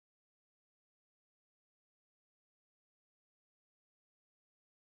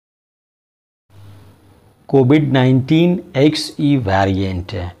COVID-19 XE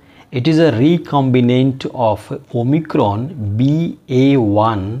variant. It is a recombinant of Omicron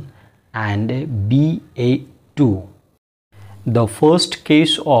BA.1 and BA.2. The first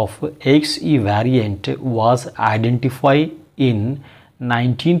case of XE variant was identified in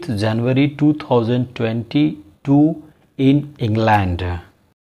 19th January 2022 in England.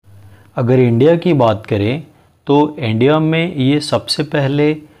 अगर India की बात करें तो India में ये सबसे पहले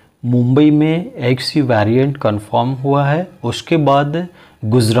मुंबई में XE वेरिएंट कंफर्म हुआ है, उसके बाद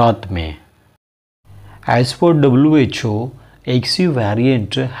गुजरात में. As per WHO, XE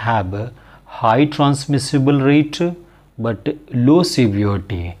variant have high transmissible rate but low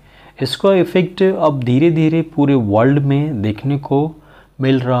severity. इसका इफ़ेक्ट अब धीरे धीरे पूरे वर्ल्ड में देखने को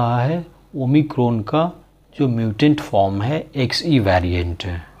मिल रहा है. ओमिक्रॉन का जो म्यूटेंट फॉर्म है XE variant.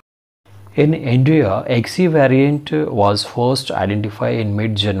 In India, XE variant was first identified in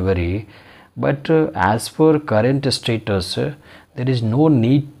mid-January, but as per current status, there is no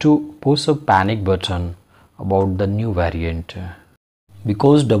need to push a panic button about the new variant.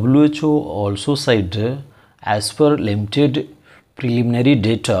 Because WHO also said, as per limited preliminary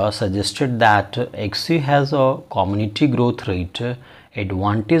data suggested that XE has a community growth rate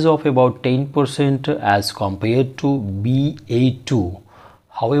advantage of about 10% as compared to BA.2.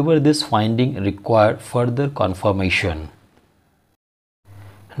 However, this finding required further confirmation.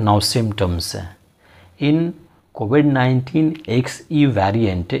 Now symptoms. In COVID-19 XE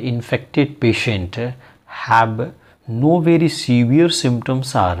variant, infected patient have no very severe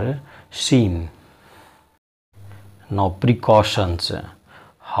symptoms are seen. Now precautions.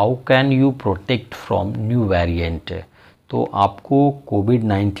 How can you protect from new variant? तो आपको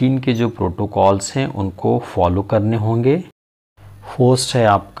COVID-19 के जो protocols हैं उनको follow करने होंगे. First है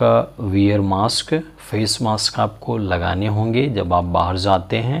आपका वियर मास्क. फेस मास्क आपको लगाने होंगे जब आप बाहर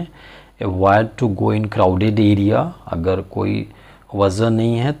जाते हैं. Avoid to go in crowded area. अगर कोई वजह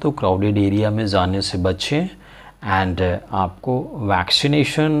नहीं है तो क्राउडेड एरिया में जाने से बचें. एंड आपको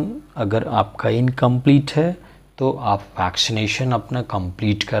वैक्सीनेशन अगर आपका इनकम्प्लीट है तो आप वैक्सीनेशन अपना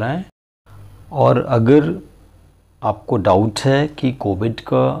कंप्लीट कराएं. और अगर आपको डाउट है कि कोविड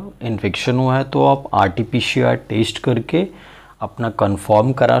का इन्फेक्शन हुआ है तो आप RT-PCR टेस्ट करके अपना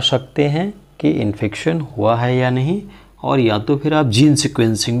कंफर्म करा सकते हैं कि इन्फेक्शन हुआ है या नहीं. और या तो फिर आप जीन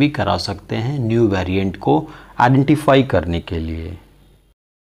सीक्वेंसिंग भी करा सकते हैं न्यू वेरिएंट को आइडेंटिफाई करने के लिए.